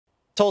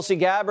Tulsi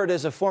Gabbard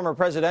is a former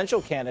presidential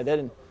candidate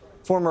and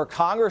former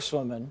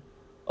Congresswoman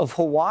of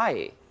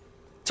Hawaii.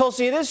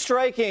 Tulsi, it is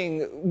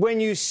striking when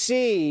you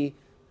see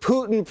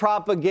Putin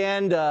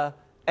propaganda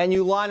and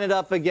you line it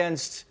up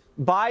against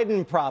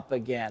Biden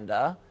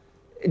propaganda.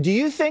 Do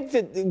you think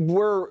that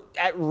we're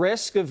at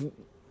risk of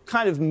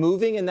kind of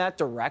moving in that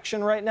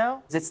direction right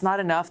now? It's not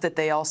enough that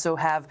they also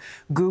have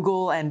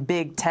Google and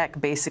big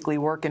tech basically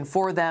working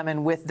for them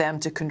and with them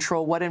to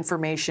control what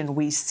information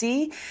we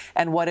see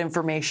and what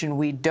information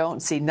we don't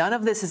see. None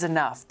of this is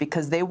enough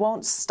because they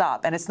won't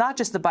stop. And it's not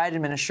just the Biden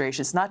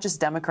administration. It's not just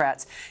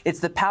Democrats.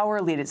 It's the power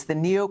elite. It's the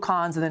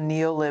neocons and the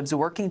neolibs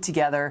working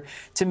together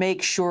to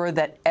make sure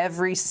that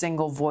every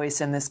single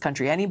voice in this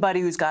country, anybody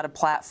who's got a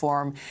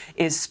platform,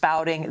 is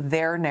spouting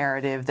their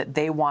narrative that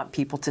they want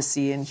people to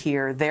see and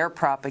hear, their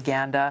propaganda.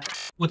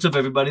 What's up,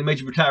 everybody?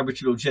 Major Retired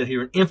Richard Ojeda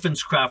here. And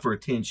infants cry for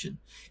attention.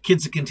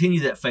 Kids that continue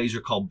that phase are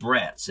called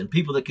brats, and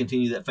people that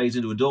continue that phase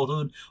into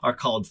adulthood are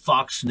called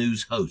Fox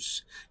News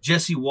hosts.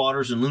 Jesse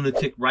Waters and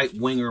lunatic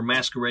right-winger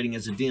masquerading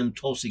as a dim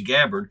Tulsi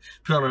Gabbard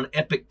put on an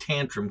epic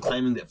tantrum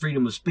claiming that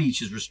freedom of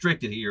speech is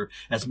restricted here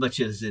as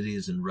much as it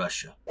is in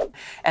Russia.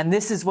 And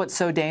this is what's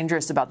so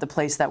dangerous about the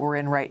place that we're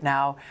in right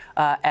now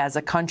as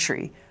a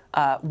country.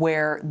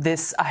 Where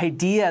this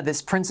idea,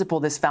 this principle,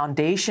 this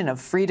foundation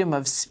of freedom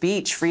of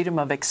speech, freedom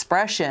of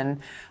expression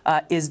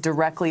is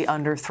directly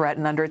under threat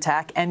and under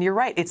attack. And you're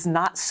right, it's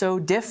not so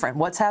different.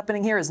 What's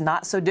happening here is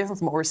not so different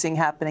from what we're seeing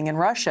happening in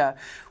Russia,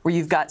 where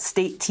you've got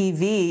state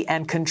TV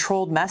and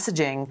controlled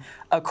messaging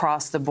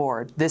across the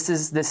board. This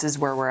is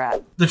where we're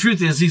at. The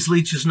truth is, these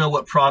leeches know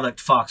what product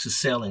Fox is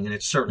selling, and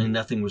it's certainly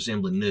nothing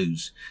resembling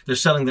news. They're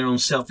selling their own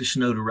selfish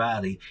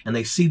notoriety, and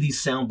they see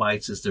these sound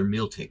bites as their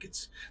meal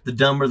tickets. The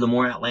dumber, the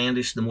more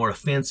outlandish, the more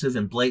offensive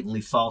and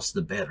blatantly false,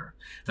 the better.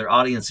 Their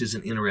audience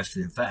isn't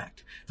interested in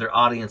fact. Their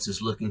audience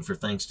is looking for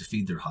things to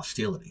feed their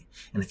hostility.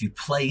 And if you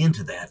play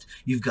into that,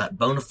 you've got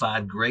bona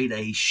fide grade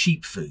A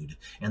sheep food,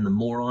 and the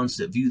morons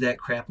that view that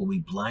crap will be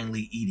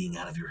blindly eating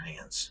out of your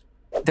hands.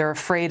 They're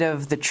afraid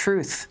of the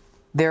truth.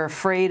 They're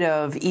afraid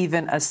of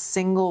even a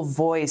single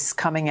voice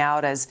coming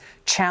out as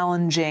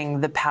challenging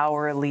the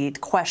power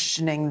elite,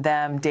 questioning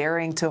them,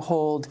 daring to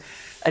hold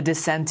a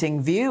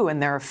dissenting view.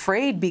 And they're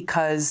afraid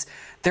because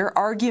their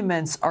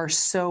arguments are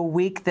so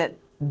weak that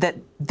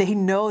they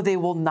know they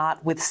will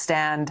not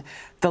withstand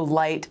the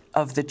light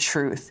of the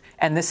truth.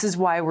 And this is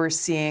why we're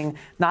seeing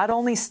not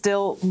only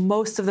still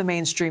most of the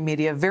mainstream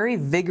media very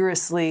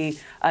vigorously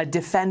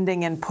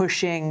defending and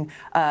pushing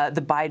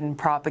the Biden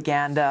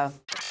propaganda.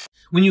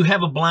 When you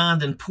have a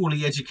blind and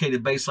poorly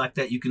educated base like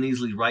that, you can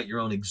easily write your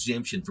own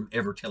exemption from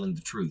ever telling the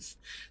truth.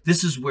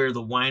 This is where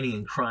the whining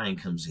and crying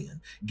comes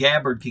in.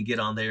 Gabbard can get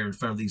on there in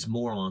front of these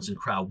morons and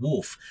cry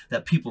wolf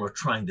that people are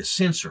trying to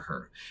censor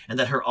her, and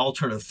that her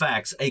alternative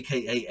facts,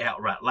 aka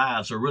outright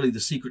lies, are really the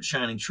secret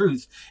shining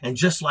truth. And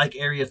just like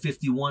Area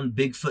 51,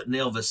 Bigfoot and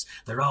Elvis,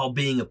 they're all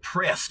being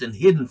oppressed and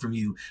hidden from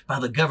you by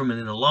the government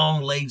in a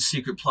long-laid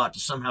secret plot to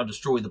somehow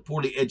destroy the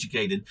poorly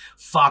educated,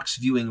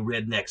 Fox-viewing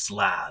rednecks'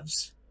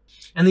 lives.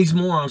 And these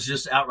morons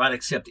just outright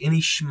accept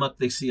any schmuck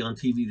they see on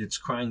TV that's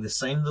crying the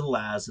same little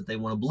lies that they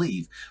want to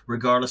believe,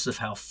 regardless of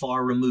how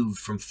far removed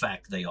from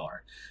fact they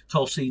are.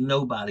 Tulsi,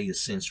 nobody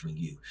is censoring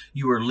you.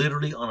 You are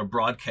literally on a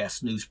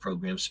broadcast news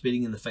program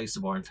spitting in the face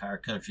of our entire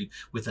country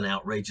with an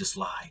outrageous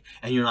lie,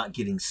 and you're not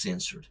getting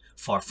censored.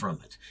 Far from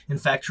it. In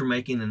fact, you're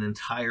making an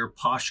entire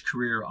posh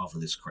career off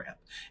of this crap.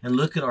 And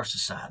look at our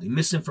society.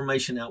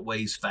 Misinformation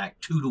outweighs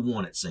fact 2 to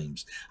 1, it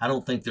seems. I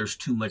don't think there's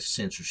too much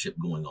censorship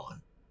going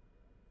on.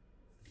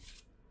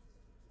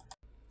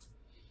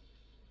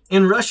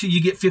 In Russia,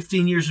 you get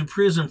 15 years in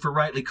prison for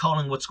rightly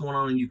calling what's going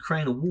on in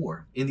Ukraine a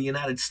war. In the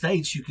United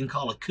States, you can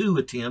call a coup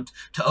attempt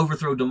to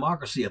overthrow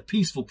democracy a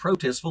peaceful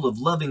protest full of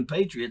loving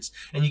patriots,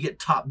 and you get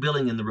top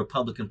billing in the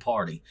Republican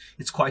Party.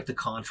 It's quite the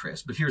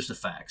contrast, but here's the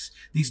facts.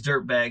 These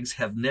dirtbags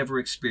have never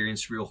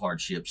experienced real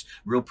hardships,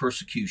 real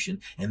persecution,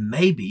 and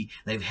maybe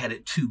they've had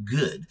it too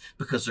good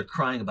because they're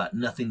crying about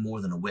nothing more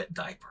than a wet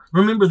diaper.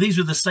 Remember, these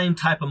are the same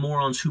type of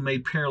morons who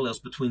made parallels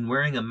between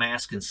wearing a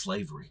mask and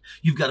slavery.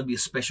 You've got to be a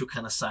special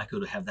kind of psycho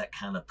to have that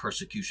kind of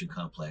persecution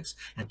complex.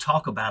 And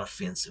talk about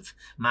offensive.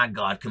 My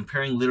God,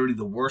 comparing literally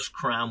the worst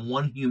crime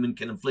one human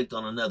can inflict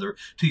on another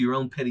to your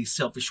own petty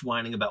selfish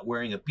whining about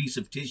wearing a piece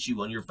of tissue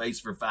on your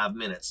face for 5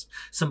 minutes.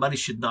 Somebody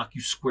should knock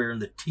you square in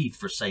the teeth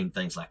for saying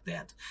things like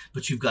that.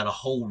 But you've got a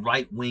whole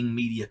right-wing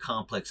media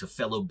complex of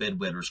fellow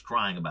bedwetters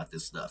crying about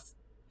this stuff.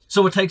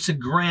 So it takes a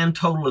grand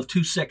total of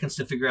 2 seconds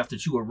to figure out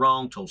that you are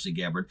wrong, Tulsi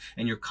Gabbard,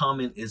 and your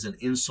comment is an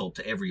insult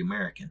to every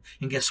American.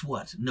 And guess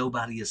what?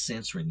 Nobody is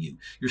censoring you.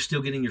 You're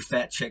still getting your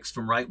fat checks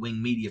from right-wing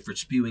media for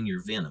spewing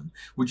your venom.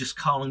 We're just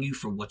calling you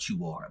for what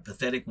you are, a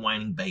pathetic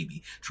whining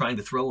baby, trying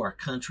to throw our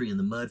country in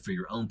the mud for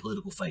your own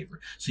political favor,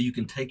 so you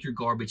can take your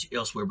garbage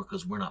elsewhere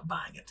because we're not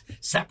buying it.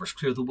 Sappers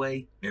clear the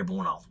way,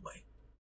 airborne all the way.